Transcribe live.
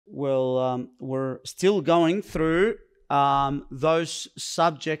we're still going through those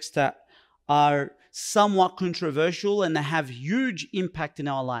subjects that are somewhat controversial and have huge impact in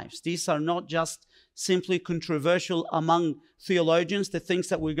our lives. These are not just simply controversial among theologians, the things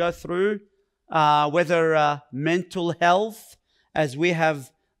that we go through, whether mental health, as we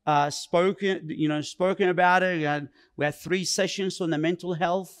have spoken about it. We had 3 sessions on the mental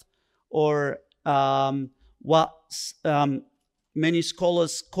health, or what many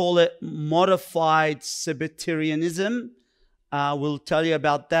scholars call it modified Sabbatarianism. We'll tell you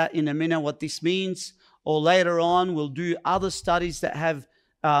about that in a minute, what this means. Or later on, we'll do other studies that have,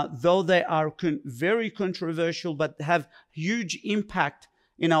 though they are very controversial, but have huge impact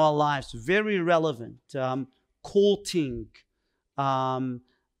in our lives, very relevant. Courting,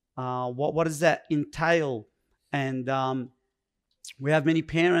 what does that entail? And we have many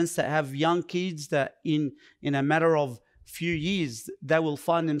parents that have young kids that in a matter of few years, they will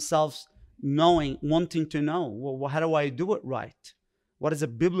find themselves wanting to know, well, how do I do it right? What is a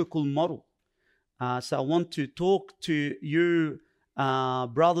biblical model? So I want to talk to you,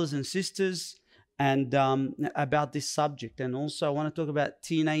 brothers and sisters, and about this subject. And also I want to talk about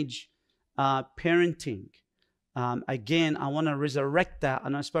teenage parenting. Again, I want to resurrect that.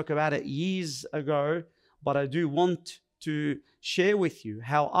 And I spoke about it years ago, but I do want to share with you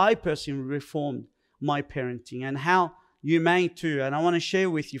how I personally reformed my parenting and how you may too. And I want to share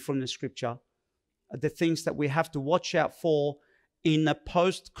with you from the scripture the things that we have to watch out for in the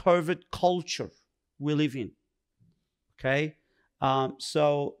post-COVID culture we live in. Okay?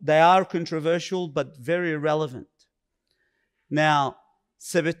 So they are controversial, but very relevant. Now,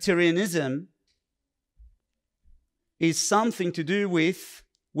 Sabbatarianism is something to do with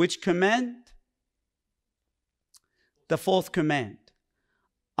which command? The 4th command.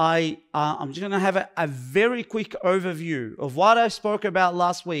 I'm just going to have a very quick overview of what I spoke about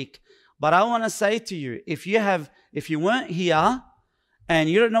last week. But I want to say to you, if you weren't here and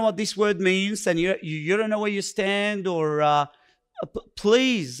you don't know what this word means and you don't know where you stand, or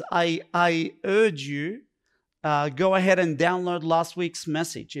please, I urge you, go ahead and download last week's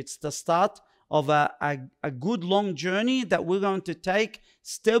message. It's the start of a good long journey that we're going to take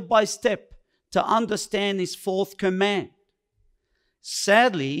step by step to understand this 4th command.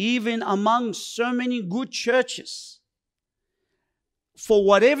 Sadly, even among so many good churches, for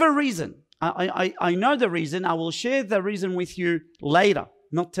whatever reason, I know the reason, I will share the reason with you later,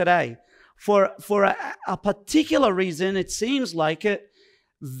 not today. For a particular reason, it seems like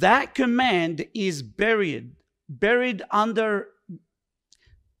that command is buried under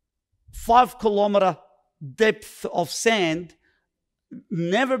 5-kilometer depth of sand,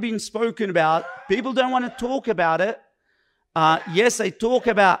 never been spoken about. People don't want to talk about it. Yes, they talk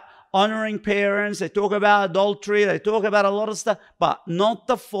about honoring parents, they talk about adultery, they talk about a lot of stuff, but not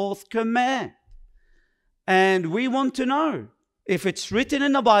the 4th command. And we want to know, if it's written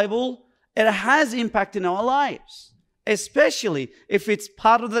in the Bible, it has impact in our lives, especially if it's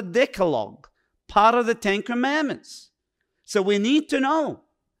part of the Decalogue, part of the 10 Commandments. So we need to know,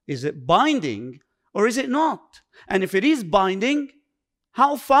 is it binding or is it not? And if it is binding,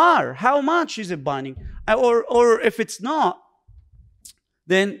 how far, how much is it binding? Or if it's not,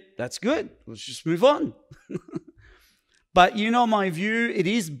 then that's good. Let's just move on. But you know my view, it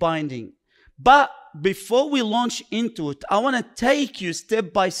is binding. But before we launch into it, I want to take you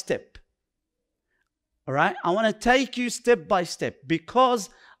step by step. All right? I want to take you step by step because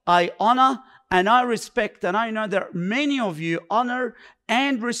I honor and I respect, and I know that many of you honor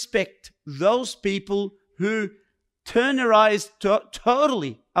and respect those people who turn their eyes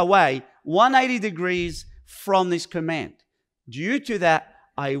totally away, 180 degrees from this command. Due to that,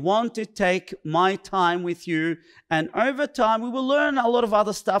 I want to take my time with you, and over time we will learn a lot of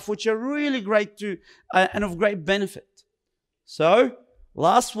other stuff which are really great and of great benefit. So,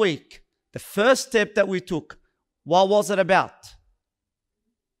 last week, the first step that we took, what was it about?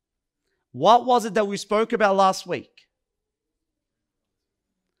 What was it that we spoke about last week?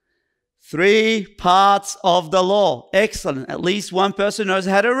 3 parts of the law. Excellent. At least one person knows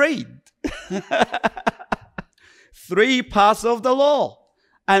how to read. 3 parts of the law.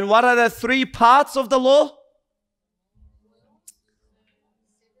 And what are the 3 parts of the law?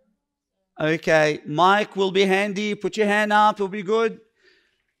 Okay, Mike will be handy. Put your hand up, it'll be good.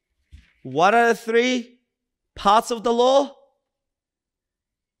 What are the 3 parts of the law?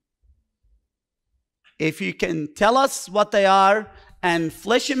 If you can tell us what they are and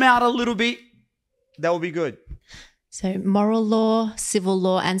flesh them out a little bit, that will be good. So moral law, civil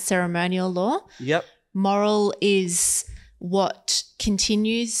law, and ceremonial law. Yep. Moral is what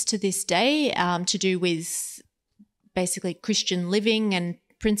continues to this day to do with basically Christian living and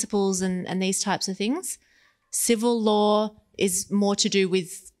principles and these types of things. Civil law is more to do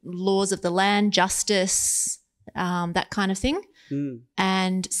with laws of the land, justice, that kind of thing.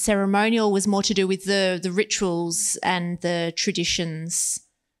 And ceremonial was more to do with the rituals and the traditions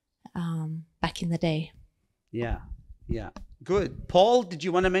back in the day. Yeah. Good. Paul, did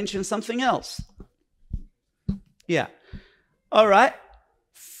you want to mention something else? Yeah. All right.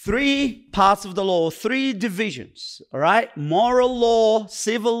 3 parts of the law, 3 divisions. All right. Moral law,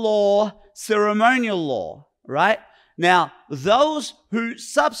 civil law, ceremonial law. Right. Now, those who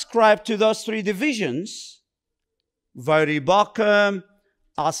subscribe to those 3 divisions, Vody Bockham,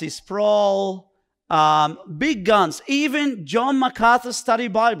 R.C. Sproul, big guns, even John MacArthur's Study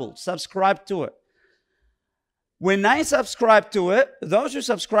Bible, subscribe to it. When they subscribe to it, those who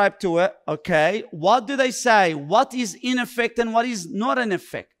subscribe to it, okay, what do they say? What is in effect and what is not in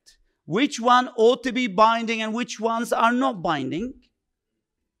effect? Which one ought to be binding and which ones are not binding?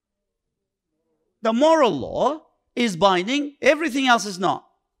 The moral law is binding. Everything else is not.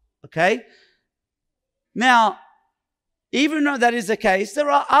 Okay? Now, even though that is the case, there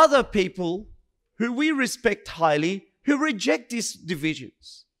are other people who we respect highly who reject these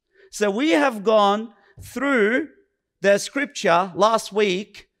divisions. So we have gone through the scripture last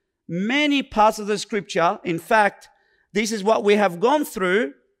week, many parts of the scripture. In fact, this is what we have gone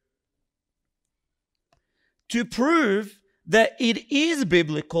through to prove that it is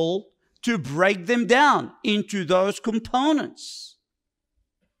biblical to break them down into those components.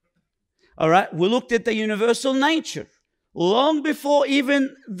 All right, we looked at the universal nature. Long before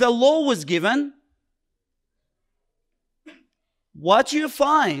even the law was given, what you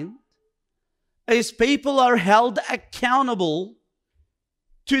find is people are held accountable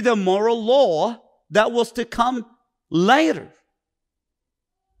to the moral law that was to come later.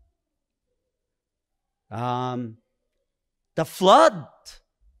 The flood.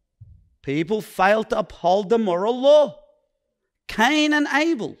 People failed to uphold the moral law. Cain and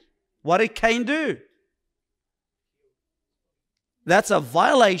Abel. What did Cain do? That's a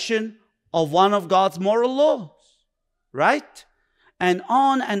violation of one of God's moral laws, right? And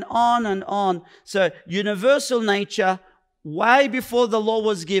on and on and on. So universal nature, way before the law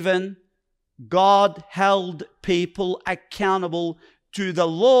was given, God held people accountable to the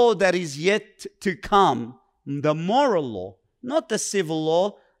law that is yet to come, the moral law, not the civil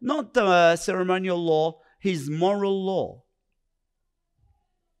law, not the ceremonial law, his moral law.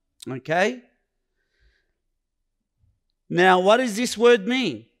 Okay? Now, what does this word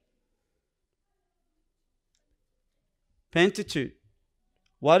mean? Pentateuch.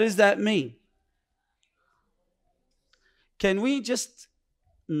 What does that mean? Can we just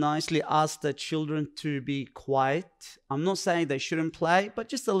nicely ask the children to be quiet? I'm not saying they shouldn't play, but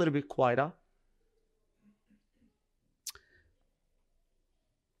just a little bit quieter.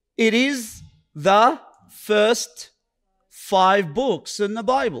 It is the first 5 books in the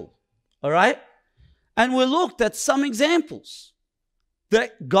Bible. All right? And we looked at some examples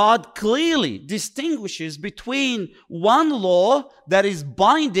that God clearly distinguishes between one law that is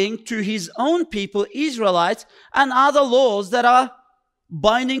binding to his own people, Israelites, and other laws that are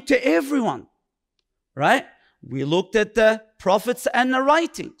binding to everyone. Right? We looked at the prophets and the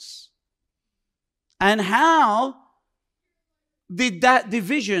writings. And how did that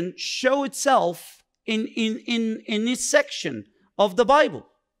division show itself in this section of the Bible?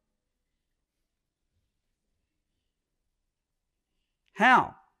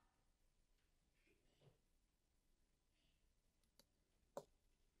 How?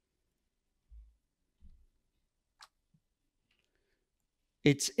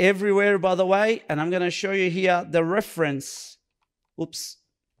 It's everywhere, by the way, and I'm going to show you here the reference. Oops.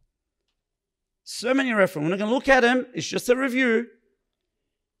 So many references. We're not going to look at them. It's just a review.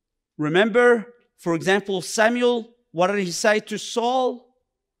 Remember, for example, Samuel, what did he say to Saul?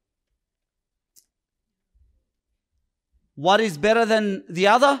 What is better than the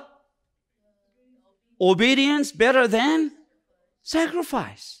other? Obedience better than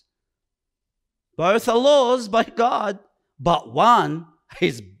sacrifice. Both are laws by God, but one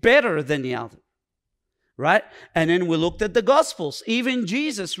is better than the other. Right? And then we looked at the Gospels. Even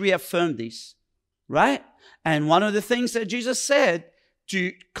Jesus reaffirmed this. Right? And one of the things that Jesus said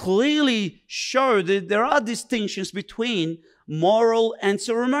to clearly show that there are distinctions between moral and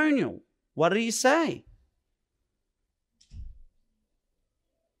ceremonial. What did he say?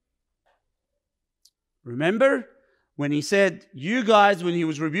 Remember when he said, you guys, when he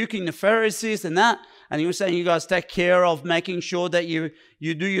was rebuking the Pharisees and that, and he was saying, you guys take care of making sure that you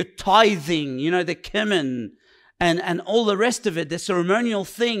do your tithing, the cumin, and all the rest of it, the ceremonial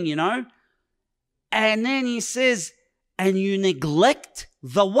thing, And then he says, and you neglect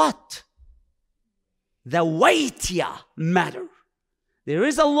the what? The weightier matter. There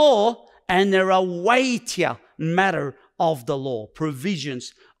is a law and there are weightier matter of the law,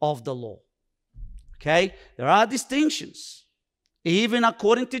 provisions of the law. Okay? There are distinctions, even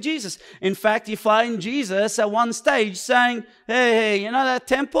according to Jesus. In fact, you find Jesus at one stage saying, hey, you know that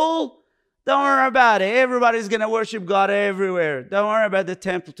temple? Don't worry about it. Everybody's going to worship God everywhere. Don't worry about the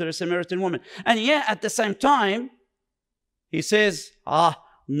temple, to the Samaritan woman. And yet, at the same time, he says,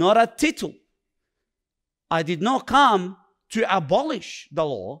 not a tittle. I did not come to abolish the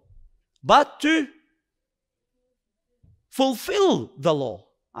law, but to fulfill the law.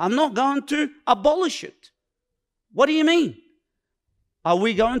 I'm not going to abolish it. What do you mean? Are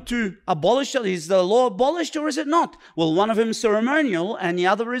we going to abolish it? Is the law abolished or is it not? Well, one of them is ceremonial and the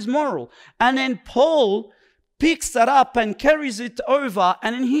other is moral. And then Paul picks that up and carries it over,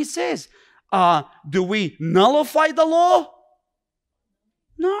 and then he says, do we nullify the law?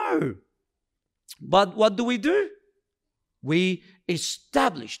 No. But what do? We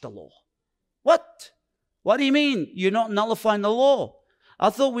establish the law. What? What do you mean you're not nullifying the law? I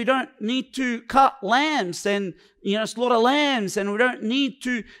thought we don't need to cut lambs and, slaughter lambs, and we don't need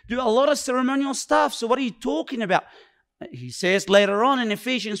to do a lot of ceremonial stuff. So what are you talking about? He says later on in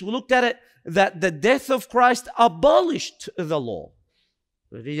Ephesians, we looked at it, that the death of Christ abolished the law.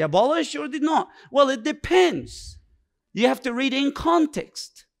 Did he abolish or did not? Well, it depends. You have to read in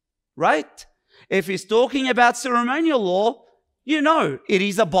context, right? If he's talking about ceremonial law, it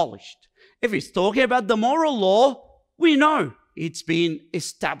is abolished. If he's talking about the moral law, we know it's been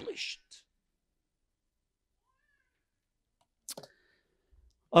established.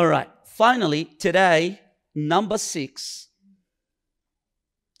 All right. Finally, today, number six,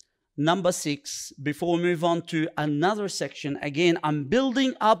 before we move on to another section. Again, I'm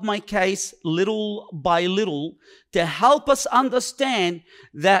building up my case little by little to help us understand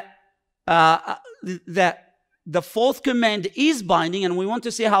that the fourth command is binding, and we want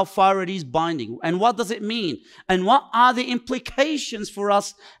to see how far it is binding and what does it mean and what are the implications for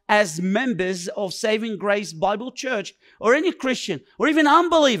us as members of Saving Grace Bible Church, or any Christian, or even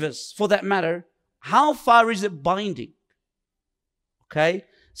unbelievers for that matter. How far is it binding? Okay,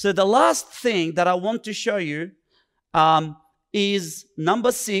 so the last thing that I want to show you is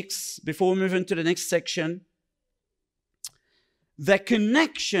number 6, before we move into the next section. The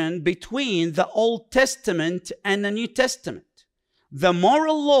connection between the Old Testament and the New Testament. The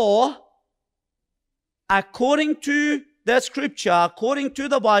moral law, according to the scripture, according to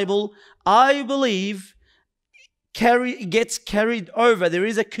the Bible, I believe gets carried over. There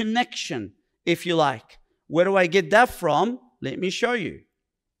is a connection, if you like. Where do I get that from? Let me show you.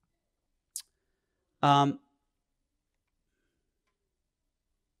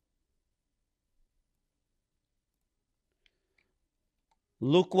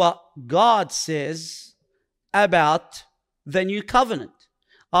 Look what God says about the new covenant.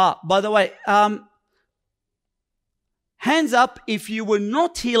 By the way, hands up if you were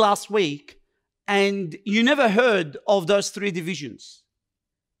not here last week and you never heard of those 3 divisions.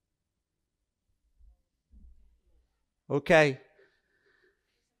 Okay.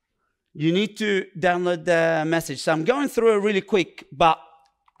 You need to download the message. So I'm going through it really quick, but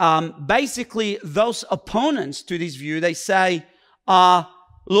basically those opponents to this view, they say,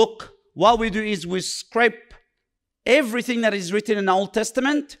 look, what we do is we scrape everything that is written in the Old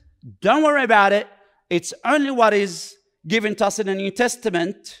Testament. Don't worry about it. It's only what is given to us in the New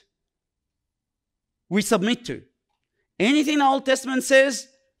Testament we submit to. Anything the Old Testament says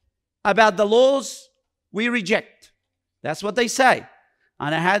about the laws, we reject. That's what they say.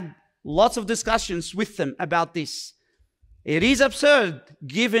 And I had lots of discussions with them about this. It is absurd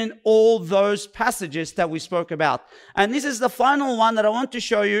given all those passages that we spoke about. And this is the final one that I want to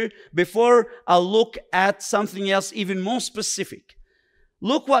show you before I look at something else even more specific.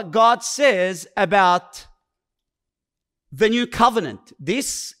 Look what God says about the new covenant.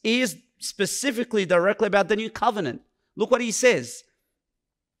 This is specifically directly about the new covenant. Look what he says.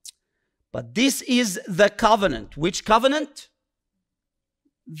 But this is the covenant. Which covenant?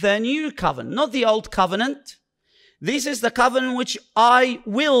 The new covenant, not the old covenant. This is the covenant which I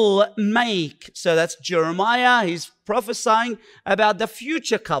will make. So that's Jeremiah. He's prophesying about the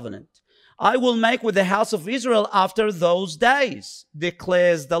future covenant. I will make with the house of Israel after those days,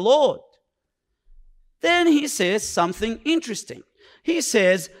 declares the Lord. Then he says something interesting. He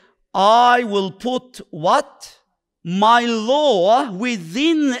says, I will put what? My law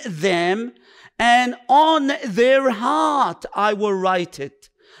within them, and on their heart I will write it.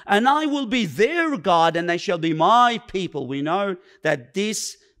 And I will be their God, and they shall be my people. We know that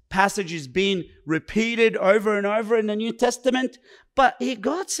this passage is being repeated over and over in the New Testament. But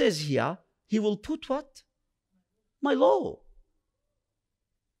God says here, he will put what? My law.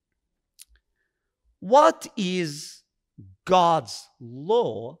 What is God's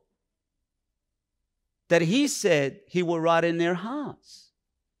law that he said he will write in their hearts?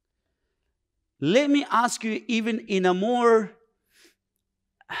 Let me ask you, even in a more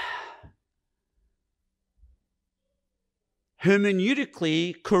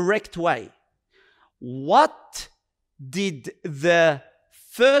hermeneutically correct way, what did the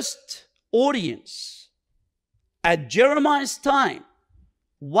first audience at Jeremiah's time,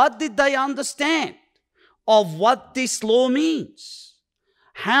 what did they understand of what this law means?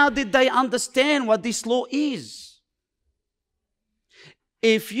 How did they understand what this law is?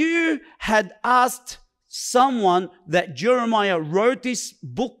 If you had asked someone that Jeremiah wrote this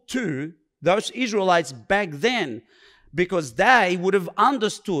book to, those Israelites back then, because they would have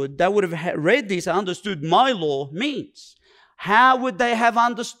understood, they would have read this and understood my law means. How would they have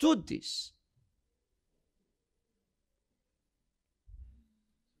understood this?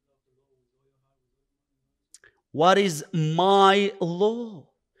 What is my law?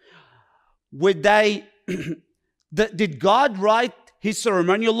 Would they, did God write his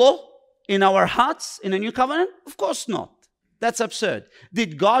ceremonial law in our hearts in a new covenant? Of course not. That's absurd.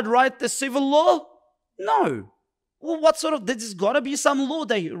 Did God write the civil law? No. Well, what sort of, there's got to be some law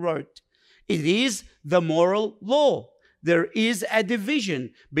that he wrote. It is the moral law. There is a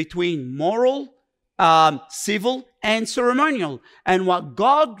division between moral, civil, and ceremonial. And what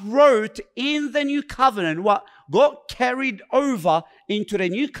God wrote in the new covenant, what God carried over into the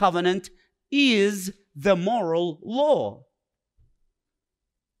new covenant, is the moral law.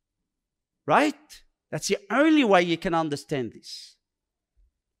 Right? That's the only way you can understand this.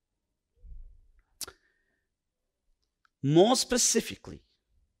 More specifically,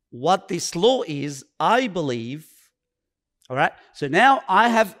 what this law is, I believe, all right? So now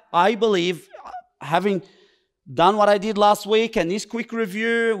I believe, having done what I did last week and this quick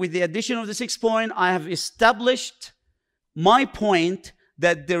review with the addition of the 6th point, I have established my point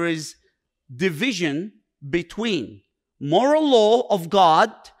that there is division between moral law of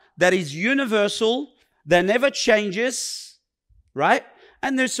God that is universal, that never changes, right?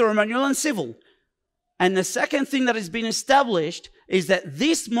 And there's ceremonial and civil. And the second thing that has been established is that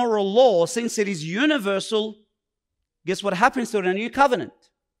this moral law, since it is universal, guess what happens to the new covenant?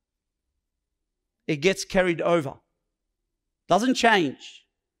 It gets carried over. Doesn't change,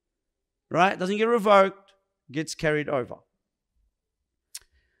 right? Doesn't get revoked, gets carried over.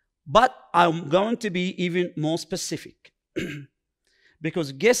 But I'm going to be even more specific.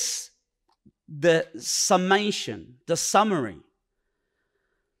 Because guess the summation, the summary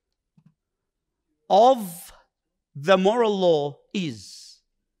of the moral law is.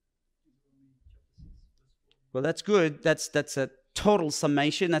 Well, that's good. That's a total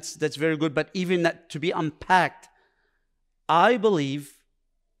summation. That's very good. But even that to be unpacked, I believe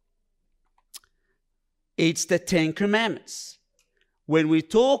it's the 10 Commandments. When we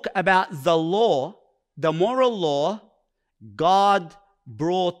talk about the law, the moral law, God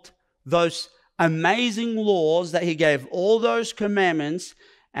brought those amazing laws that he gave, all those commandments,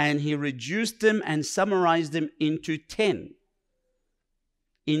 and he reduced them and summarized them into 10.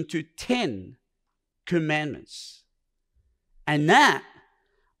 Into 10 commandments. And that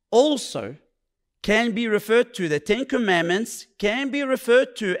also can be referred to, the 10 commandments can be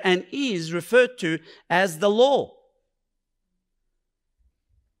referred to and is referred to as the law.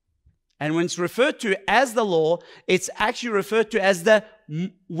 And when it's referred to as the law, it's actually referred to as the,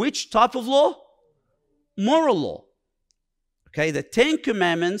 which type of law? Moral law. Okay, the 10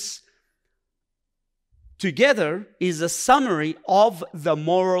 commandments together is a summary of the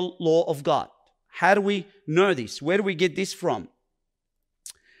moral law of God. How do we know this? Where do we get this from?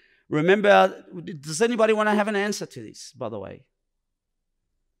 Remember, does anybody want to have an answer to this, by the way?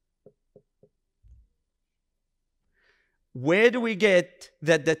 Where do we get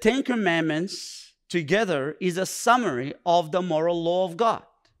that the 10 Commandments together is a summary of the moral law of God?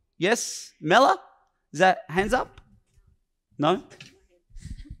 Yes? Mela? Is that hands up? No?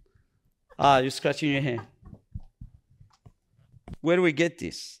 You're scratching your hair. Where do we get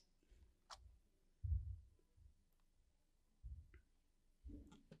this?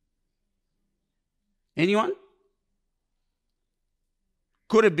 Anyone?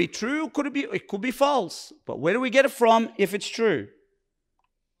 Could it be true? It could be false. But where do we get it from if it's true?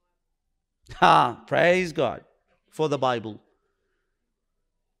 Praise God for the Bible.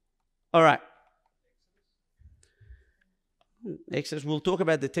 All right. Exodus, we'll talk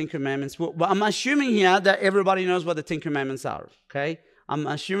about the 10 Commandments. Well, I'm assuming here that everybody knows what the 10 Commandments are, okay? I'm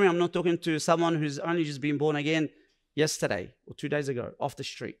assuming I'm not talking to someone who's only just been born again yesterday or 2 days ago off the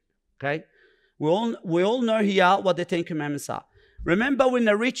street. Okay? We all know here what the 10 Commandments are. Remember when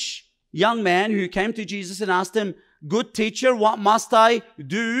the rich young man who came to Jesus and asked him, "Good teacher, what must I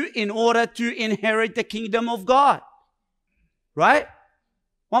do in order to inherit the kingdom of God?" Right?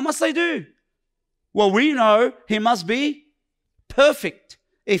 What must I do? Well, we know he must be perfect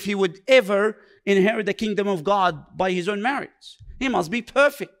if he would ever inherit the kingdom of God by his own merits. He must be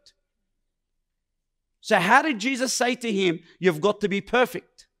perfect. So how did Jesus say to him, "You've got to be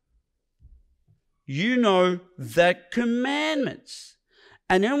perfect"? You know the commandments.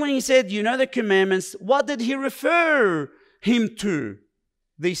 And then when he said, "You know the commandments," what did he refer him to,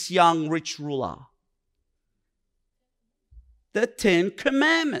 this young rich ruler? The 10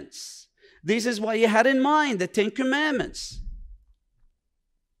 Commandments. This is what he had in mind, the 10 Commandments.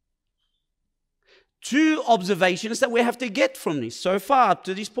 Two observations that we have to get from this so far up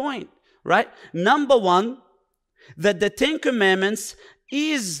to this point, right? Number one, that the 10 Commandments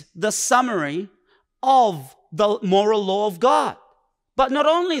is the summary of the moral law of God. But not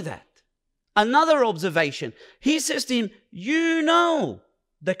only that, another observation. He says to him, "You know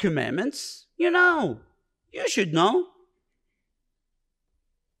the commandments. You know. You should know."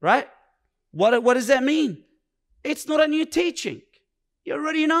 Right? What does that mean? It's not a new teaching. You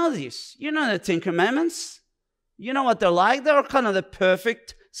already know this. You know the 10 Commandments. You know what they're like. They're kind of the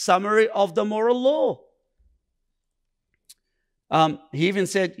perfect summary of the moral law. He even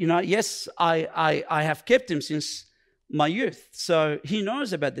said, "Yes, I have kept him since my youth." So he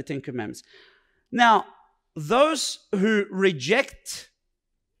knows about the 10 Commandments. Now, those who reject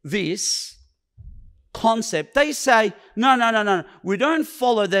this concept, they say, no. We don't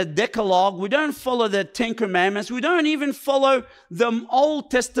follow the Decalogue. We don't follow the 10 Commandments. We don't even follow the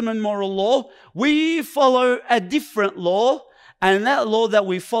Old Testament moral law. We follow a different law. And that law that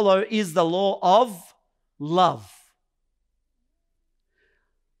we follow is the law of love.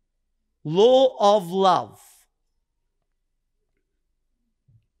 Law of love.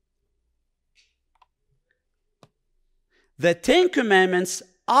 The 10 Commandments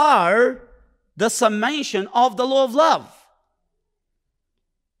are the summation of the law of love.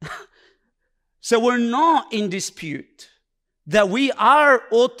 So we're not in dispute that we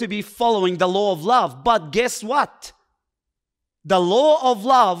ought to be following the law of love. But guess what? The law of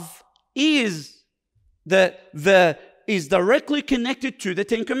love is directly connected to the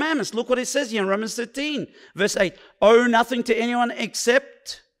 10 Commandments. Look what it says here in Romans 13, verse 8. "Owe nothing to anyone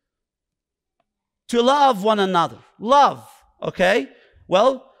except to love one another." Love, okay?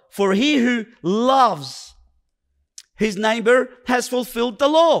 Well, for he who loves his neighbor has fulfilled the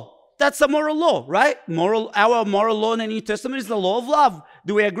law. That's the moral law, right? Our moral law in the New Testament is the law of love.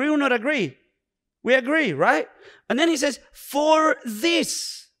 Do we agree or not agree? We agree, right? And then he says, "For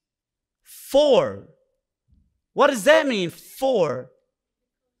this." For. What does that mean? For.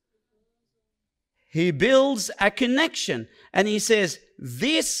 He builds a connection. And he says,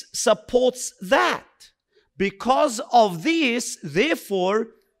 this supports that. Because of this,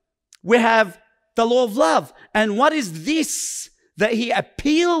 therefore, we have the law of love. And what is this that he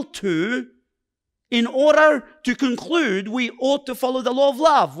appealed to in order to conclude we ought to follow the law of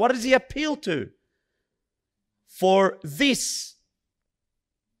love? What does he appeal to? For this.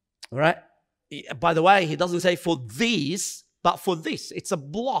 All right? By the way, he doesn't say for these, but for this. It's a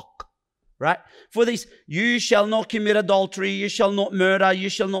block. Right? For this, you shall not commit adultery, you shall not murder, you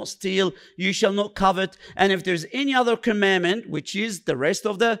shall not steal, you shall not covet. And if there's any other commandment, which is the rest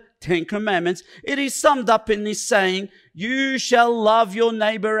of the 10 Commandments, it is summed up in this saying, you shall love your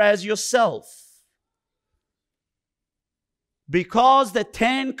neighbor as yourself. Because the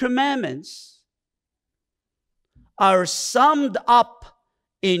 10 Commandments are summed up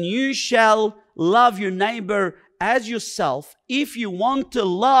in you shall love your neighbor as yourself. If you want to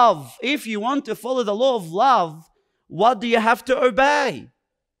love, if you want to follow the law of love, what do you have to obey?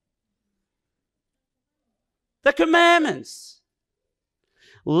 The commandments.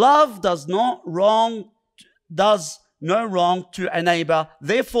 Love does no wrong to a neighbor.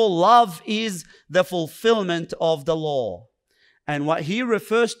 Therefore, love is the fulfillment of the law. And what he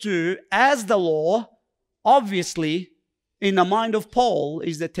refers to as the law, obviously, in the mind of Paul,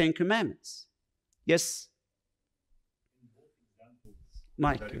 is the 10 Commandments. Yes?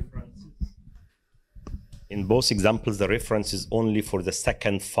 Mike. In both examples, the reference is only for the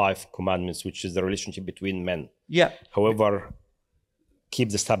second 5 commandments, which is the relationship between men. Yeah. However, keep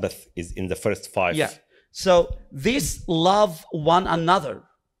the Sabbath is in the first 5. Yeah. So this love one another.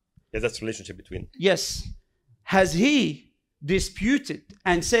 Yeah, that's the relationship between. Yes. Has he disputed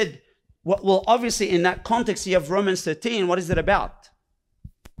and said, well, obviously in that context you have Romans 13. What is it about?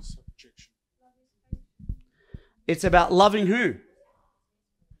 It's about loving who?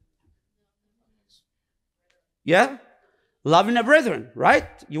 Yeah? Loving the brethren, right?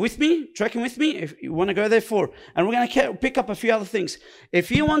 You with me? Tracking with me? If you want to go there for. And we're going to pick up a few other things.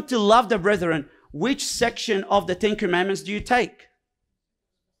 If you want to love the brethren, which section of the Ten Commandments do you take?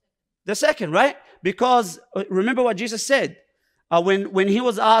 The second, right? Because remember what Jesus said. When he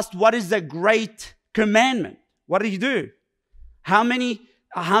was asked, what is the great commandment? What did he do? How many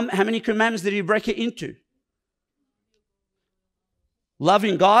commandments did he break it into?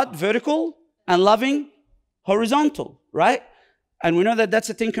 Loving God, vertical, and loving horizontal, right? And we know that that's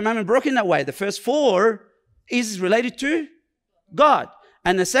the Ten Commandment broken that way. The first 4 is related to God.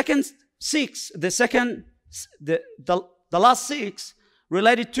 And the second 6, the last 6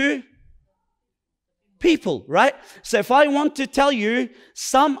 related to people, right? So if I want to tell you,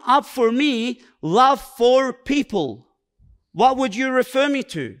 sum up for me love for people, what would you refer me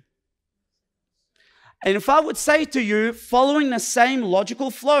to? And if I would say to you, following the same logical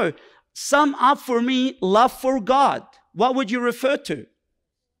flow, sum up for me love for God, what would you refer to?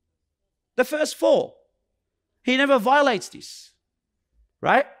 The first 4. He never violates this,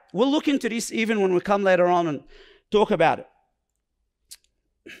 right? We'll look into this even when we come later on and talk about it.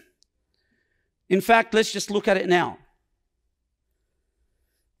 In fact, let's just look at it now.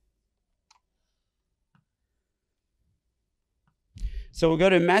 So we'll go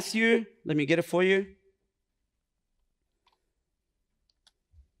to Matthew. Let me get it for you.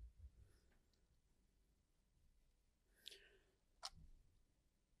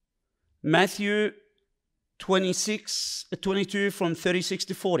 Matthew 22 from 36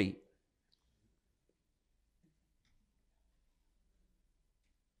 to 40.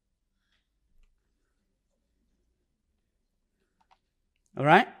 All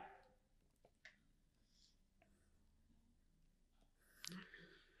right?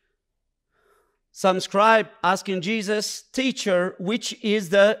 Some scribe asking Jesus, "Teacher, which is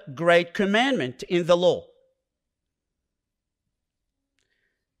the great commandment in the law?"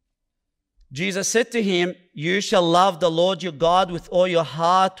 Jesus said to him, "You shall love the Lord your God with all your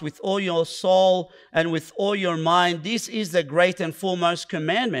heart, with all your soul, and with all your mind. This is the great and foremost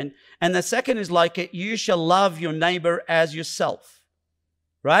commandment. And the second is like it, you shall love your neighbor as yourself."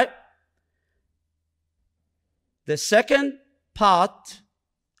 Right? The second part,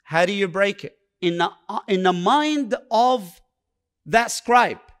 how do you break it? In the mind of that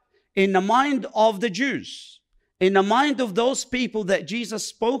scribe, in the mind of the Jews, in the mind of those people that Jesus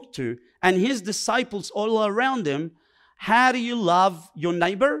spoke to and his disciples all around him, how do you love your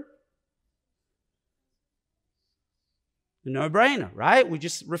neighbor? No-brainer, right? We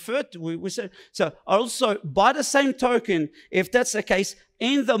just referred to, we said. So also, by the same token, if that's the case,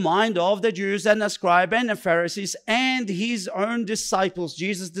 in the mind of the Jews and the scribe and the Pharisees and his own disciples,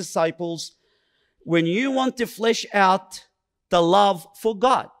 Jesus' disciples, when you want to flesh out the love for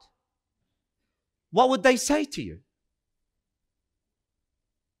God, what would they say to you?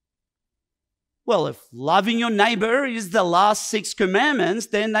 Well, if loving your neighbor is the last 6 commandments,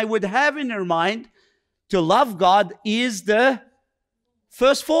 then they would have in their mind to love God is the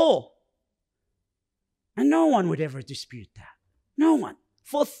first 4. And no one would ever dispute that. No one.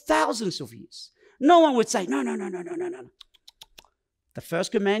 For thousands of years. No one would say, no. The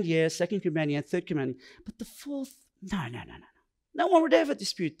first command, yes. Second command, yes. Third command, yes. But the 4th, no. No one would ever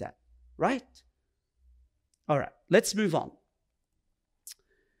dispute that. Right? All right. Let's move on.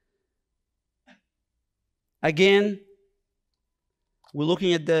 Again, we're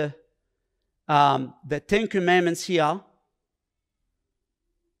looking at the 10 Commandments here.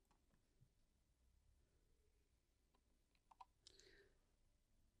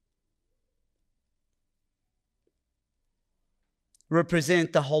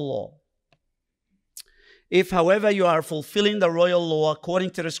 Represent the whole law. If, however, you are fulfilling the royal law according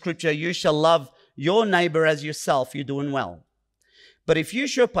to the scripture, you shall love your neighbor as yourself, you're doing well. But if you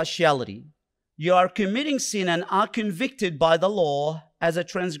show partiality, you are committing sin and are convicted by the law as a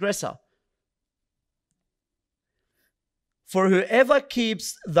transgressor. For whoever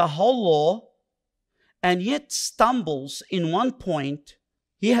keeps the whole law and yet stumbles in one point,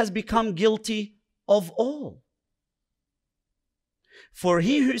 he has become guilty of all. For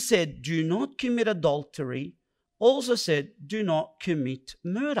he who said, "Do not commit adultery," also said, "Do not commit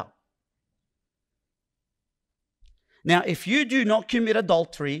murder." Now, if you do not commit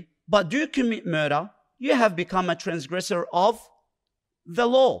adultery, but do commit murder, you have become a transgressor of the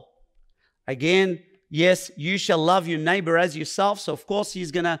law. Again, yes, you shall love your neighbor as yourself. So, of course,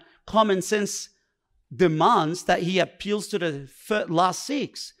 he's going to, common sense demands that he appeals to the last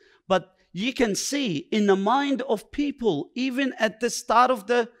 6. But you can see in the mind of people, even at the start of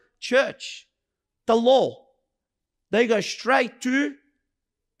the church, the law They go straight to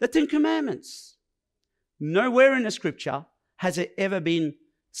the Ten Commandments. Nowhere in the scripture has it ever been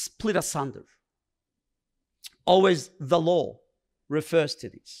split asunder. Always the law refers to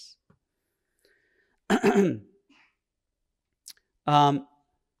this.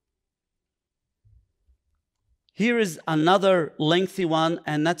 Here is another lengthy one,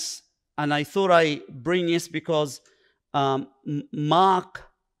 and I thought I bring this because Mark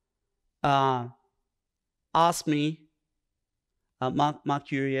asked me, Mark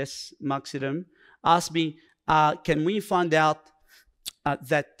Sidham asked me, can we find out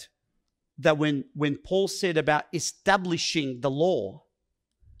that when Paul said about establishing the law,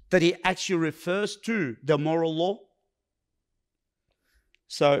 that he actually refers to the moral law?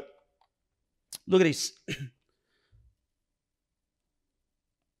 So, look at this.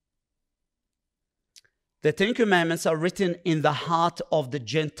 The Ten Commandments are written in the heart of the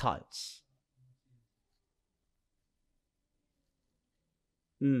Gentiles.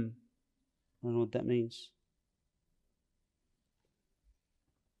 I don't know what that means.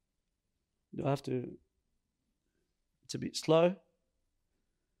 Do I have to? It's a bit slow.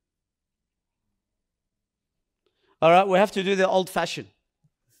 All right, we have to do the old-fashioned.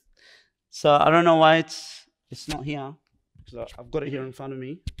 So I don't know why it's not here. So I've got it here in front of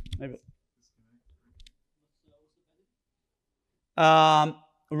me. Maybe.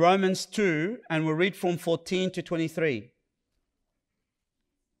 Romans 2, and we'll read from 14 to 23.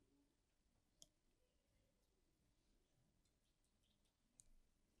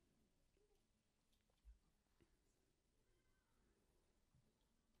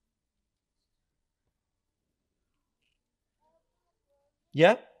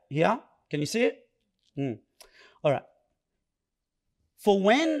 Yeah? Can you see it? All right. For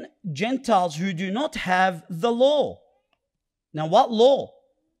when Gentiles who do not have the law, now what law?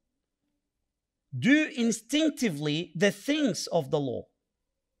 Do instinctively the things of the law.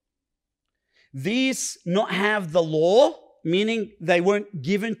 These not have the law, meaning they weren't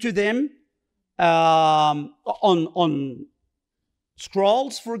given to them on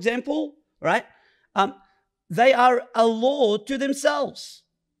scrolls, for example, right? They are a law to themselves,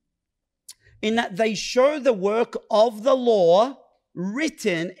 in that they show the work of the law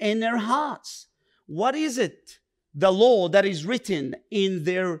written in their hearts. What is it? The law that is written in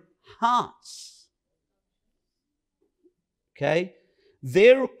their hearts. Okay?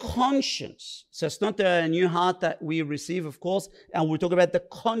 Their conscience. So it's not the new heart that we receive, of course, and we're talking about the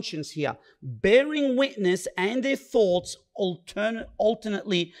conscience here. Bearing witness, and their thoughts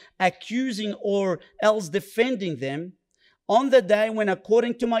alternately accusing or else defending them, on the day when,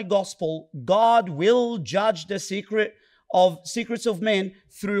 according to my gospel, God will judge the secrets of men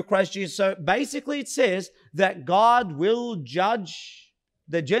through Christ Jesus. So basically it says that God will judge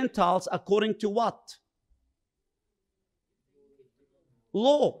the Gentiles according to what?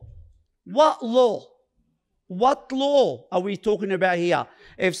 Law. What law? What law are we talking about here?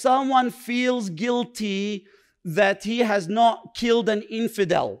 If someone feels guilty that he has not killed an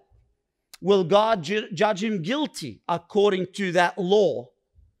infidel, will God judge him guilty according to that law?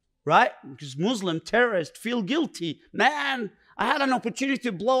 Right? Because Muslim terrorists feel guilty. Man, I had an opportunity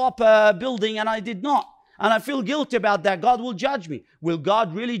to blow up a building and I did not. And I feel guilty about that. God will judge me. Will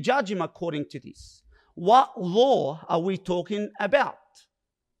God really judge him according to this? What law are we talking about?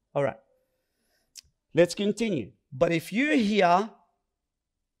 All right. Let's continue. But if you hear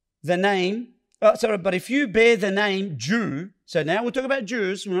the name, but if you bear the name Jew, so now we're talking about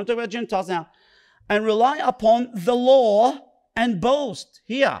Jews, we're not talking about Gentiles now, and rely upon the law and boast.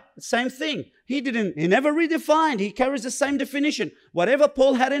 Here, same thing. He never redefined. He carries the same definition. Whatever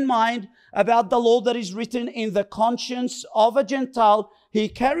Paul had in mind about the law that is written in the conscience of a Gentile, he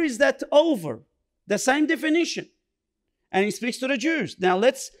carries that over. The same definition. And he speaks to the Jews. Now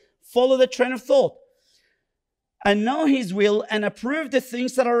let's follow the train of thought. And know his will and approve the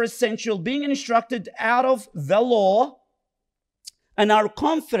things that are essential, being instructed out of the law, and are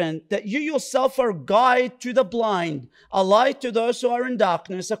confident that you yourself are a guide to the blind, a light to those who are in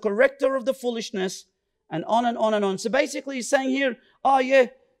darkness, a corrector of the foolishness, and on and on and on. So basically he's saying here, oh yeah,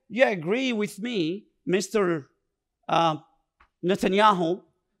 you agree with me, Mr. Netanyahu,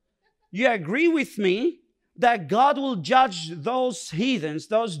 you agree with me that God will judge those heathens,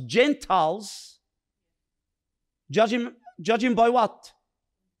 those Gentiles, judge him by what?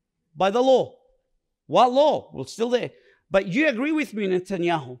 By the law. What law? Well, still there. But you agree with me,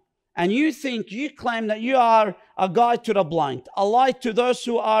 Netanyahu, and you claim that you are a guide to the blind, a light to those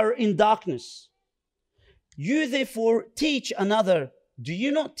who are in darkness. You therefore teach another. Do you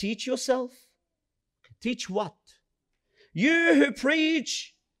not teach yourself? Teach what? You who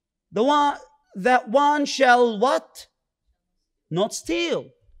preach the one, that one shall what? Not steal.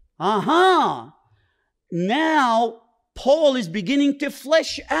 Now Paul is beginning to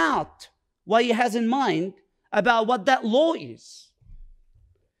flesh out what he has in mind about what that law is.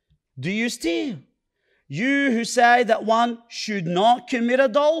 Do you steal? You who say that one should not commit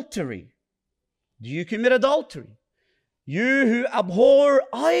adultery. Do you commit adultery? You who abhor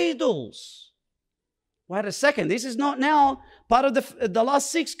idols. Wait a second. This is not now part of the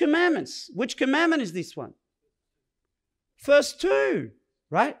last 6 commandments. Which commandment is this one? First 2,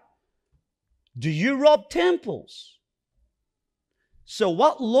 right? Do you rob temples? So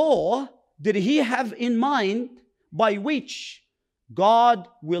what law did he have in mind by which God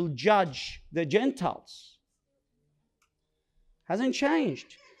will judge the Gentiles? Hasn't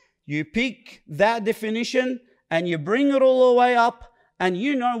changed. You pick that definition and you bring it all the way up, and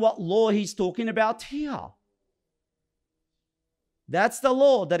you know what law he's talking about here. That's the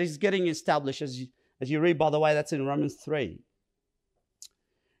law that is getting established. As you read, by the way, that's in Romans 3.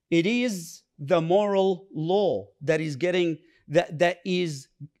 It is the moral law that is getting,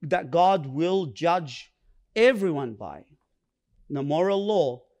 that God will judge everyone by. The moral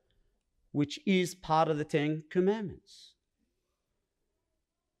law, which is part of the 10 commandments.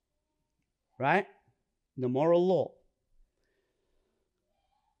 Right? The moral law.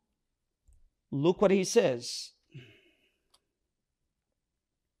 Look what he says.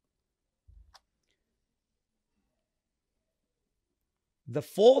 The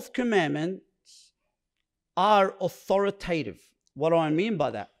 4th commandment are authoritative. What do I mean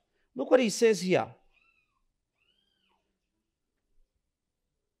by that? Look what he says here.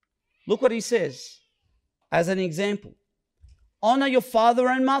 Look what he says as an example. Honor your father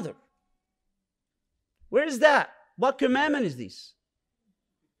and mother. Where is that? What commandment is this?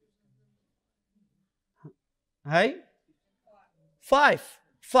 Hey? 5.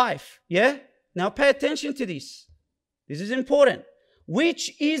 Yeah? Now pay attention to this. This is important.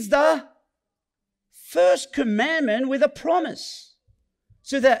 Which is the first commandment with a promise,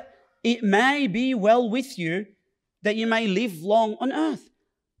 so that it may be well with you, that you may live long on earth.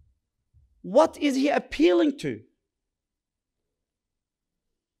 What is he appealing to?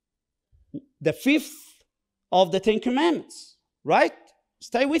 The 5th of the 10 commandments, right?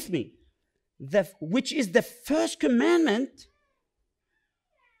 Stay with me. Which is the first commandment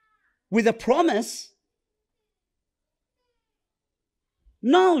with a promise.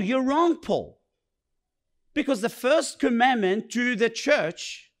 No, you're wrong, Paul. Because the first commandment to the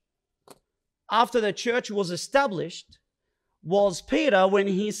church, after the church was established, was Peter when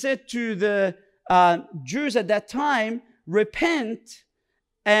he said to the Jews at that time, repent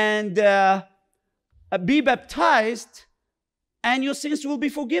and be baptized and your sins will be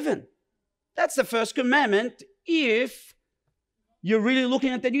forgiven. That's the first commandment if you're really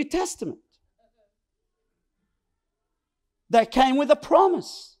looking at the New Testament. That came with a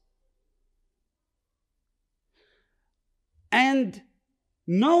promise. And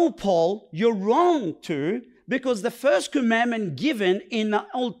no, Paul, you're wrong too, because the first commandment given in the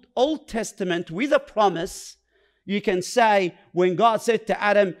Old Testament with a promise, you can say when God said to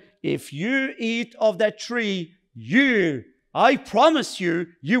Adam, if you eat of that tree, I promise you,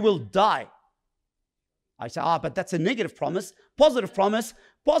 you will die. I say, but that's a negative promise. Positive promise.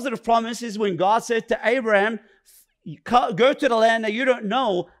 Positive promise is when God said to Abraham, go to the land that you don't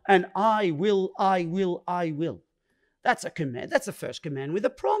know, and I will. That's a command. That's the first command with a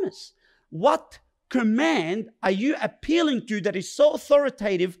promise. What command are you appealing to that is so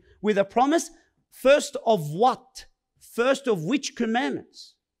authoritative with a promise? First of what? First of which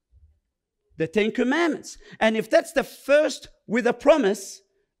commandments? The 10 commandments. And if that's the first with a promise,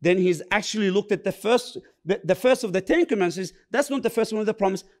 then he's actually looked at the first of the 10 commandments. That's not the first one with a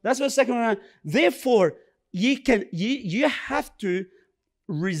promise. That's the second one. Therefore, you have to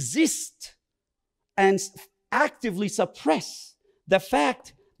resist and actively suppress the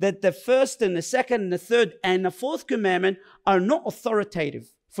fact that the first and the second and the third and the 4th commandment are not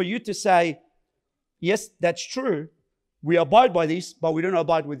authoritative for you to say, yes, that's true. We abide by this, but we don't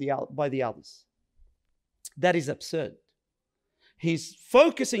abide by the others. That is absurd. He's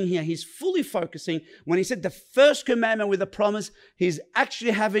focusing here. He's fully focusing. When he said the first commandment with a promise, he's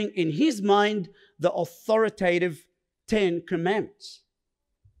actually having in his mind the authoritative 10 commandments.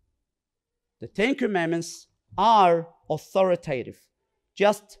 The 10 commandments are authoritative.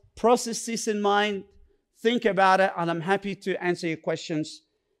 Just process this in mind, think about it, and I'm happy to answer your questions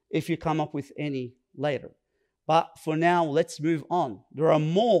if you come up with any later. But for now, let's move on. There are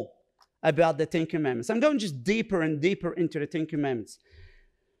more about the 10 commandments. I'm going just deeper and deeper into the 10 commandments.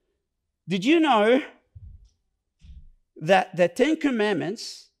 Did you know that the 10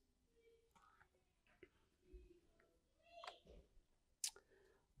 commandments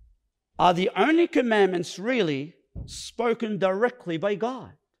are the only commandments really spoken directly by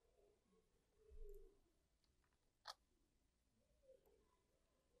God.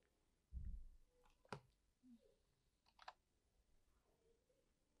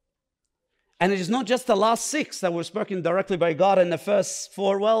 And it is not just the last 6 that were spoken directly by God and the first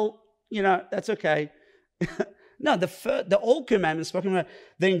 4, well, that's okay. No, the old commandments spoken by,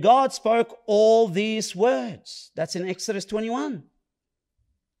 then God spoke all these words. That's in Exodus 21.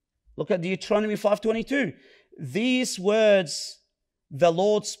 Look at Deuteronomy 5:22. These words the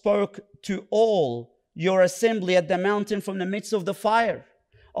Lord spoke to all your assembly at the mountain from the midst of the fire,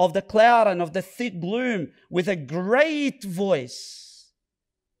 of the cloud, and of the thick gloom, with a great voice.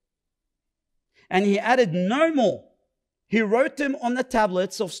 And he added no more. He wrote them on the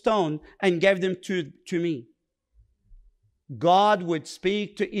tablets of stone and gave them to me. God would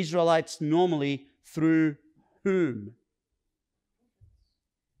speak to Israelites normally through whom?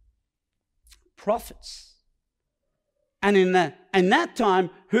 Prophets. And in that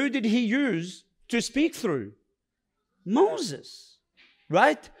time, who did he use to speak through? Moses.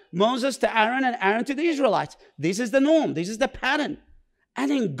 Right? Moses to Aaron and Aaron to the Israelites. This is the norm. This is the pattern.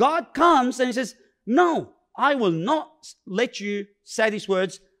 And then God comes and he says, no, I will not let you say these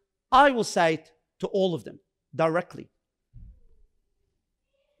words. I will say it to all of them directly.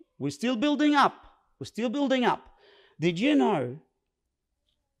 We're still building up. We're still building up. Did you know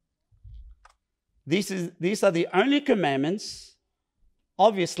these are the only commandments,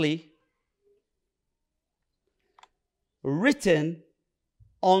 obviously, written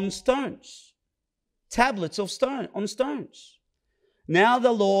on stones, tablets of stone, on stones. Now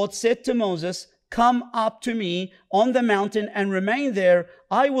the Lord said to Moses, come up to me on the mountain and remain there.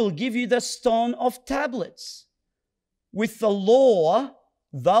 I will give you the stone of tablets with the law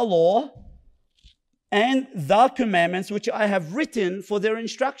and the commandments which I have written for their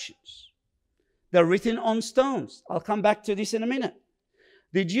instructions. They're written on stones. I'll come back to this in a minute.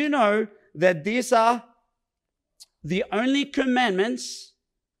 Did you know that these are the only commandments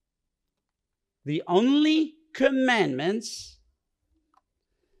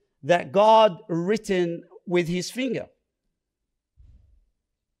that God written with his finger?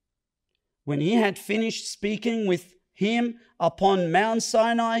 When he had finished speaking with him upon Mount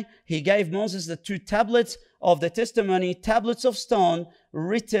Sinai, he gave Moses the 2 tablets of the testimony, tablets of stone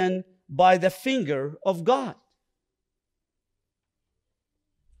written by the finger of God.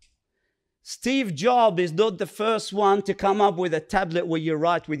 Steve Jobs is not the first one to come up with a tablet where you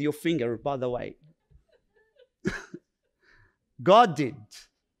write with your finger, by the way. God did.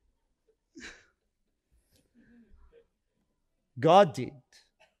 God did.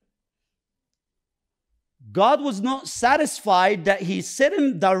 God was not satisfied that he said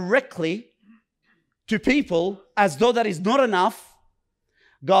him directly to people as though that is not enough.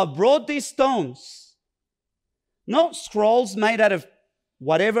 God brought these stones, not scrolls made out of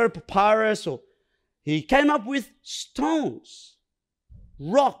whatever, papyrus, or he came up with stones,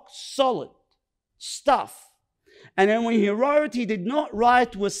 rock, solid stuff. And then when he wrote, he did not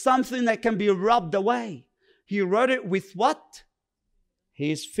write with something that can be rubbed away. He wrote it with what?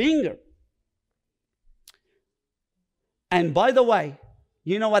 His finger. And by the way,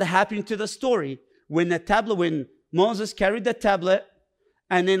 you know what happened to the story? When Moses carried the tablet,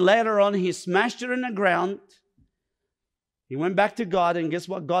 and then later on he smashed it in the ground, he went back to God, and guess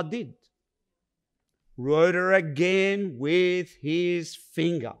what God did? Wrote her again with his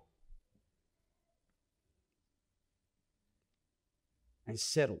finger. And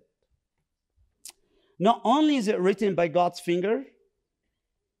settled. Not only is it written by God's finger,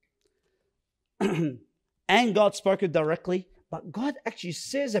 and God spoke it directly, but God actually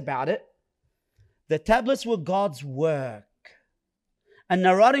says about it, the tablets were God's work. And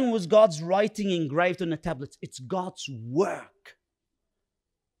the writing was God's writing engraved on the tablets. It's God's work.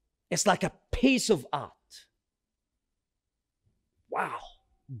 It's like a piece of art. Wow.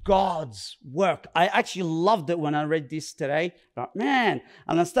 God's work. I actually loved it when I read this today. Man,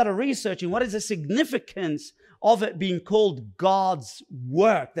 and I started researching what is the significance of it being called God's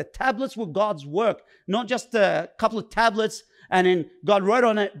work. The tablets were God's work, not just a couple of tablets and then God wrote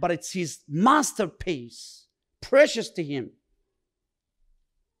on it, but it's his masterpiece, precious to him.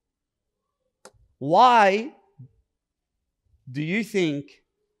 Why do you think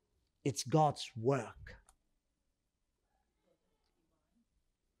it's God's work?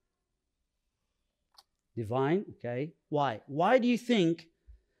 Divine, okay. Why? Why do you think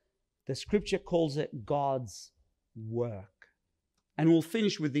the scripture calls it God's work? And we'll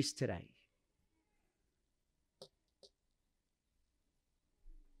finish with this today.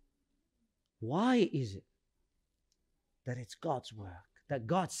 Why is it that it's God's work? that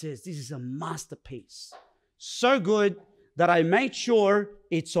God says this is a masterpiece. So good that I made sure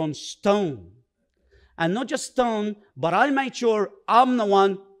it's on stone. And not just stone, but I made sure I'm the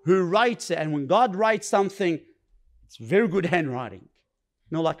one who writes it. And when God writes something, it's very good handwriting,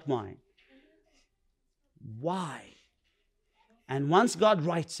 not like mine. Why? And once God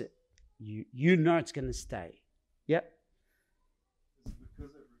writes it, you know it's going to stay. Yep.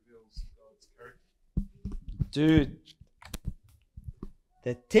 Because it reveals God's character. Dude,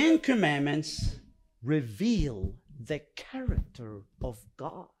 the 10 Commandments reveal the character of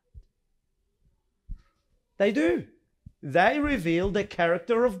God. They do. They reveal the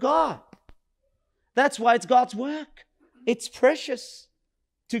character of God. That's why it's God's work. It's precious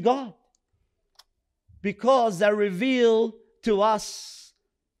to God. Because they reveal to us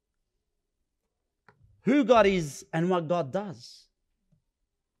who God is and what God does.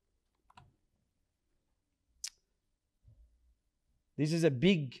 This is a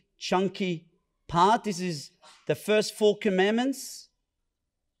big, chunky part. This is the first 4 commandments.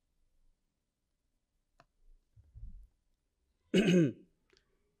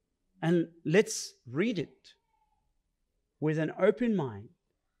 And let's read it with an open mind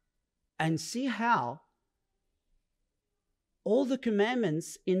and see how all the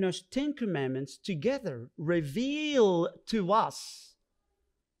commandments in those 10 commandments together reveal to us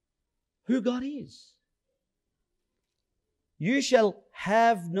who God is. You shall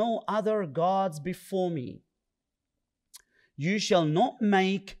have no other gods before me. You shall not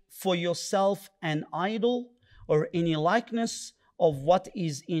make for yourself an idol or any likeness of what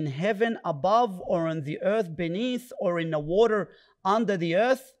is in heaven above or on the earth beneath or in the water under the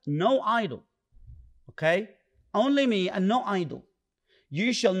earth. No idol. Okay? Only me and no idol.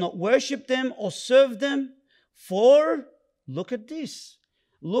 You shall not worship them or serve them, for, look at this.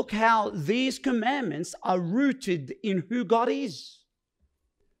 Look how these commandments are rooted in who God is.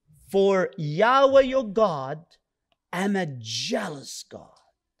 For Yahweh your God am a jealous God.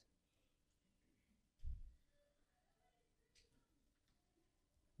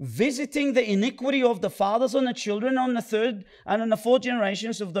 Visiting the iniquity of the fathers on the children, on the third and on the fourth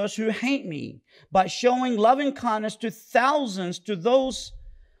generations of those who hate me, by showing loving kindness to thousands, to those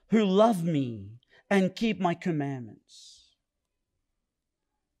who love me and keep my commandments.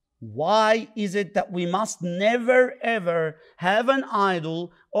 Why is it that we must never ever have an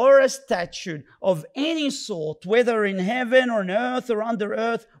idol or a statue of any sort, whether in heaven or on earth or under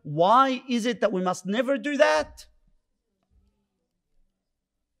earth? Why is it that we must never do that?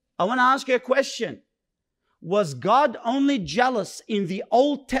 I want to ask you a question. Was God only jealous in the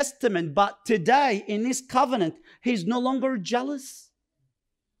Old Testament, but today in this covenant, He's no longer jealous?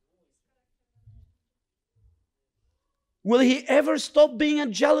 Will He ever stop being a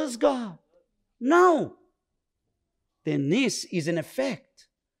jealous God? No. Then this is in effect.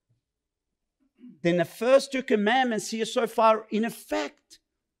 Then the first 2 commandments here so far in effect.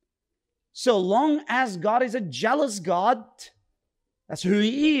 So long as God is a jealous God, that's who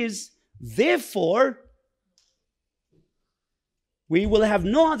He is. Therefore, we will have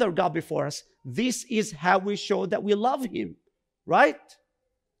no other God before us. This is how we show that we love Him. Right?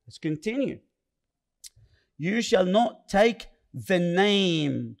 Let's continue. You shall not take the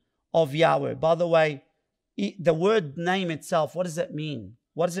name of Yahweh. By the way, the word name itself, what does that mean?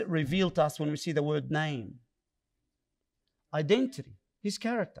 What does it reveal to us when we see the word name? Identity, His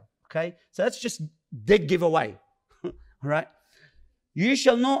character. Okay? So that's just dead giveaway. All right? You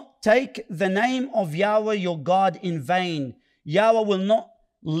shall not take the name of Yahweh your God in vain. Yahweh will not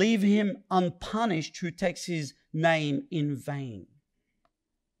leave him unpunished who takes His name in vain.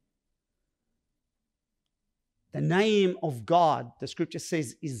 The name of God, the scripture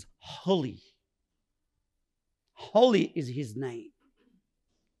says, is holy. Holy is His name.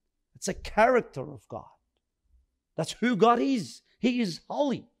 It's a character of God. That's who God is. He is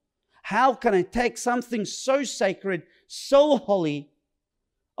holy. How can I take something so sacred, so holy,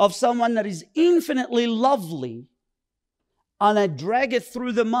 of someone that is infinitely lovely, and I drag it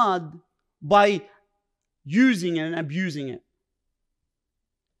through the mud by using it and abusing it?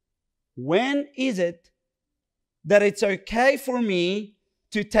 When is it that it's okay for me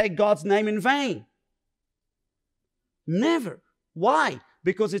to take God's name in vain? Never. Why?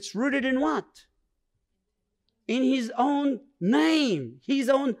 Because it's rooted in what? In His own name. His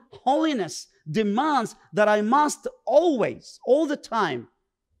own holiness demands that I must always, all the time,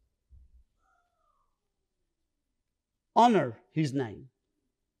 honor His name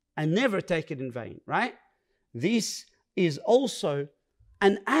and never take it in vain, right? This is also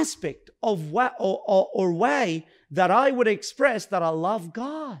an aspect of or way that I would express that I love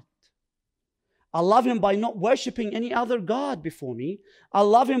God. I love him by not worshiping any other God before me. I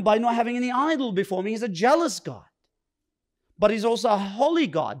love him by not having any idol before me. He's a jealous God. But he's also a holy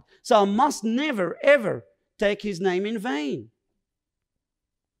God. So I must never, ever take his name in vain.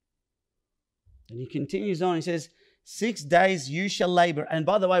 And he continues on. He says, 6 days you shall labor. And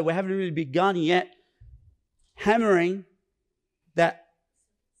by the way, we haven't really begun yet hammering that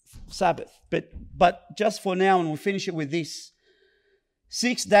Sabbath. But just for now, and we'll finish it with this.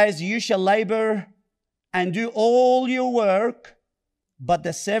 6 days you shall labor and do all your work, but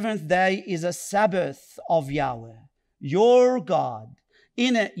the seventh day is a Sabbath of Yahweh, your God.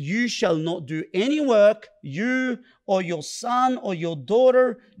 In it you shall not do any work, you or your son or your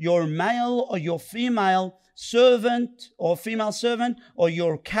daughter, your male or your female servant or female servant, or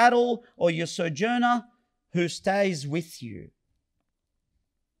your cattle or your sojourner who stays with you.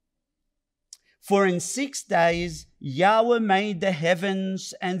 For in 6 days Yahweh made the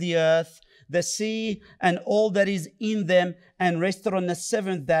heavens and the earth, the sea and all that is in them, and rested on the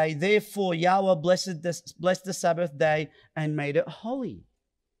seventh day. Therefore Yahweh blessed the Sabbath day and made it holy.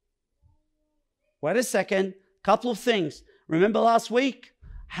 Wait a second. Couple of things. Remember last week?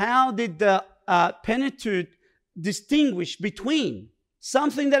 How did the Pentateuch distinguish between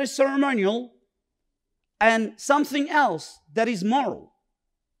something that is ceremonial and something else that is moral?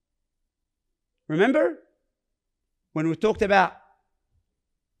 Remember when we talked about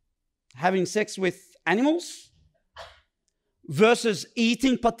having sex with animals versus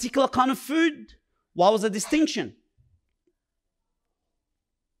eating particular kind of food? What was the distinction?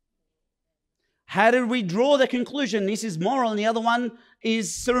 How did we draw the conclusion this is moral and the other one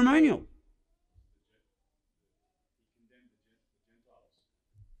is ceremonial?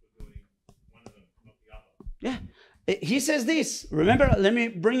 Yeah. He says this. Remember, let me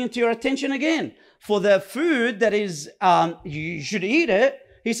bring it to your attention again. For the food that is, you should eat it.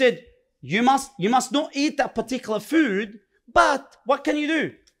 He said, you must not eat that particular food. But what can you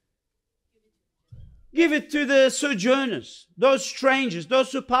do? Give it to the sojourners, those strangers,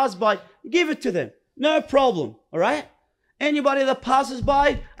 those who pass by. Give it to them. No problem. All right? Anybody that passes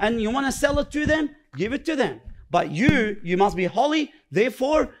by and you want to sell it to them, give it to them. But you must be holy.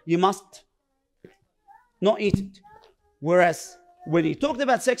 Therefore, you must not eat it. Whereas when he talked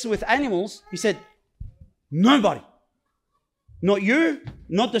about sex with animals, he said, nobody. Not you,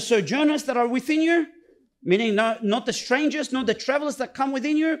 not the sojourners that are within you, meaning not the strangers, not the travelers that come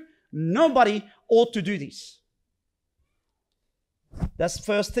within you. Nobody ought to do this. That's the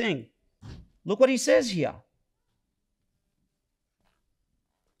first thing. Look what he says here.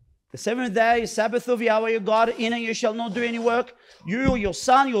 The seventh day is Sabbath of Yahweh your God. In it you shall not do any work. You or your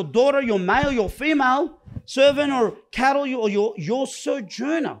son, your daughter, your male, your female, servant or cattle, or your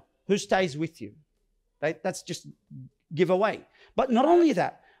sojourner who stays with you. That's just giveaway. But not only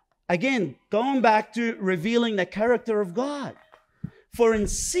that, again, going back to revealing the character of God. For in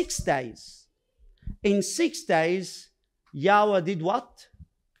 6 days, Yahweh did what?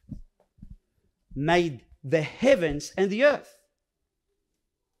 Made the heavens and the earth.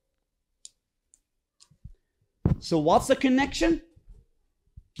 So what's the connection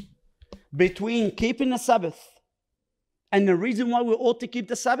between keeping the Sabbath and the reason why we ought to keep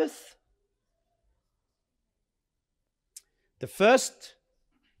the Sabbath? The first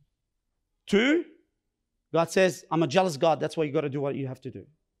two, God says, I'm a jealous God. That's why you got to do what you have to do.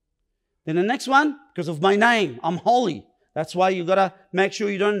 Then the next one, because of my name, I'm holy. That's why you got to make sure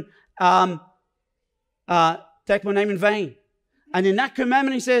you don't take my name in vain. And in that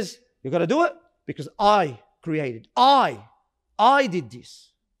commandment, he says, you got to do it because I created. I did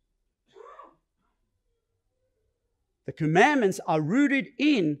this. The commandments are rooted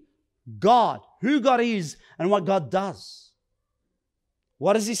in God, who God is and what God does.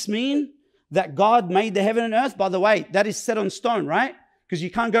 What does this mean? That God made the heaven and earth. By the way, that is set on stone, right? Because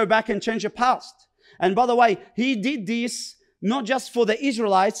you can't go back and change your past. And by the way, he did this not just for the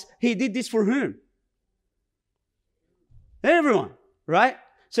Israelites. He did this for whom? Everyone, right?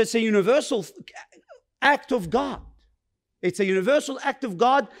 So it's a universal act of God. It's a universal act of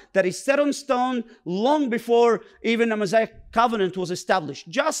God that is set on stone long before even the Mosaic covenant was established.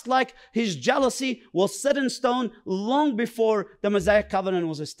 Just like his jealousy was set in stone long before the Mosaic covenant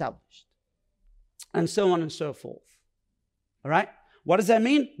was established. And so on and so forth. All right? What does that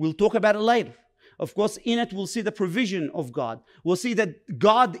mean? We'll talk about it later. Of course, in it, we'll see the provision of God. We'll see that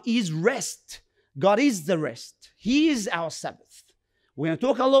God is rest. God is the rest. He is our Sabbath. We're going to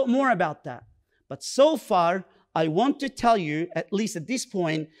talk a lot more about that. But so far, I want to tell you, at least at this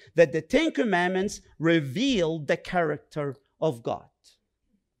point, that the Ten Commandments reveal the character of God.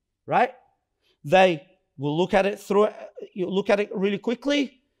 Right? We'll look at it really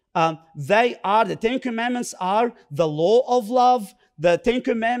quickly. The Ten Commandments are the law of love. The Ten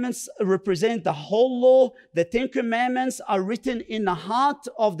Commandments represent the whole law. The Ten Commandments are written in the heart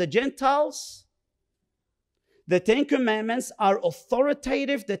of the Gentiles. The Ten Commandments are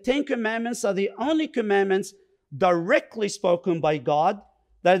authoritative. The Ten Commandments are the only commandments directly spoken by God.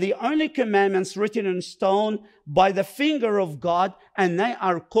 They're the only commandments written in stone by the finger of God, and they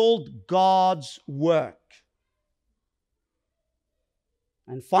are called God's work.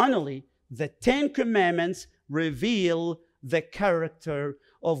 And finally, the Ten Commandments reveal the character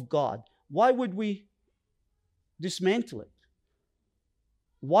of God. Why would we dismantle it?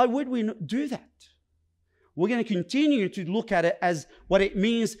 Why would we do that? We're going to continue to look at it as what it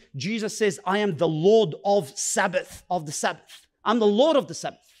means. Jesus says, I am the Lord of the Sabbath. I'm the Lord of the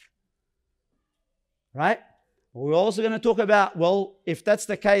Sabbath. Right? We're also going to talk about, well, if that's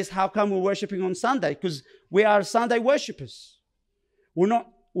the case, how come we're worshiping on Sunday? Because we are Sunday worshipers. We're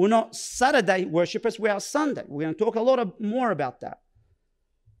not Saturday worshipers, we are Sunday. We're going to talk a lot more about that.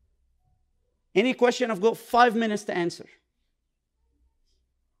 Any question? I've got 5 minutes to answer.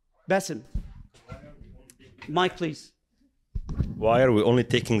 Basim. Mike, please. Why are we only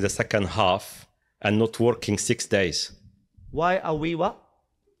taking the second half and not working 6 days? Why are we what?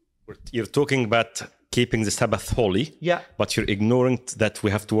 You're talking about keeping the Sabbath holy, yeah, but you're ignoring that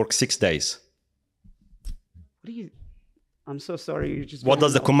we have to work 6 days. What do you... I'm so sorry. You just. What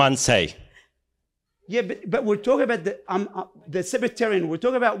does the command say? Yeah, but we're talking about the Sabbatarian. We're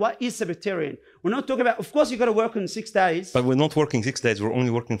talking about what is Sabbatarian. We're not talking about. Of course, you got to work on 6 days. But we're not working 6 days. We're only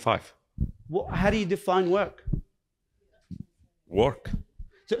working 5. How do you define work? Work.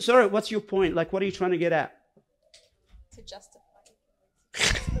 So, sorry, what's your point? Like, what are you trying to get at? To justify.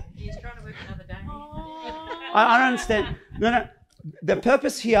 He's trying to work another day. I don't understand. No. The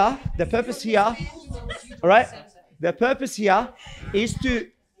purpose here. All right. The purpose here is to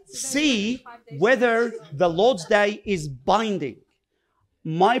see whether the Lord's Day is binding.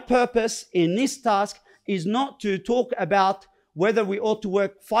 My purpose in this task is not to talk about whether we ought to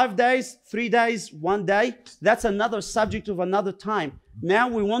work 5 days, 3 days, 1 day. That's another subject of another time. Now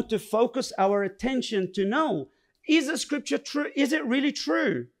we want to focus our attention to know, is the scripture true? Is it really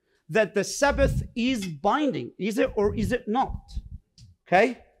true that the Sabbath is binding? Is it or is it not?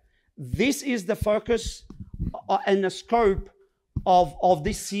 Okay? This is the focus and the scope of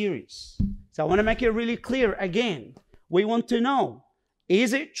this series. So I want to make it really clear again. We want to know,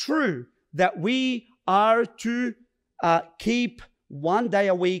 is it true that we are to keep 1 day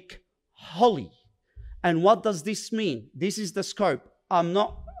a week holy? And what does this mean? This is the scope. I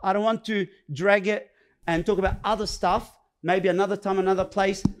don't want to drag it and talk about other stuff, maybe another time, another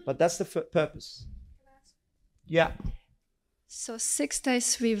place, but that's the purpose. Yeah. So 6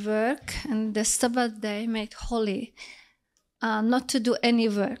 days we work and the Sabbath day made holy, not to do any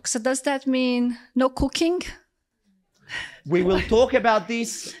work. So does that mean no cooking? We will talk about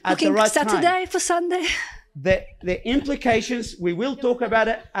this at the right time. Saturday for Sunday? The implications, we will talk about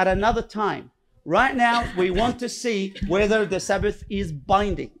it at another time. Right now, we want to see whether the Sabbath is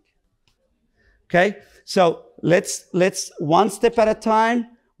binding. Okay? So let's one step at a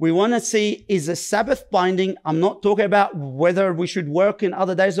time. We want to see, is the Sabbath binding? I'm not talking about whether we should work in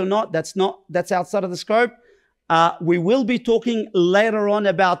other days or not. That's outside of the scope. We will be talking later on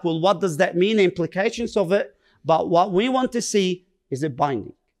about, well, what does that mean? Implications of it. But what we want to see, is it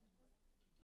binding?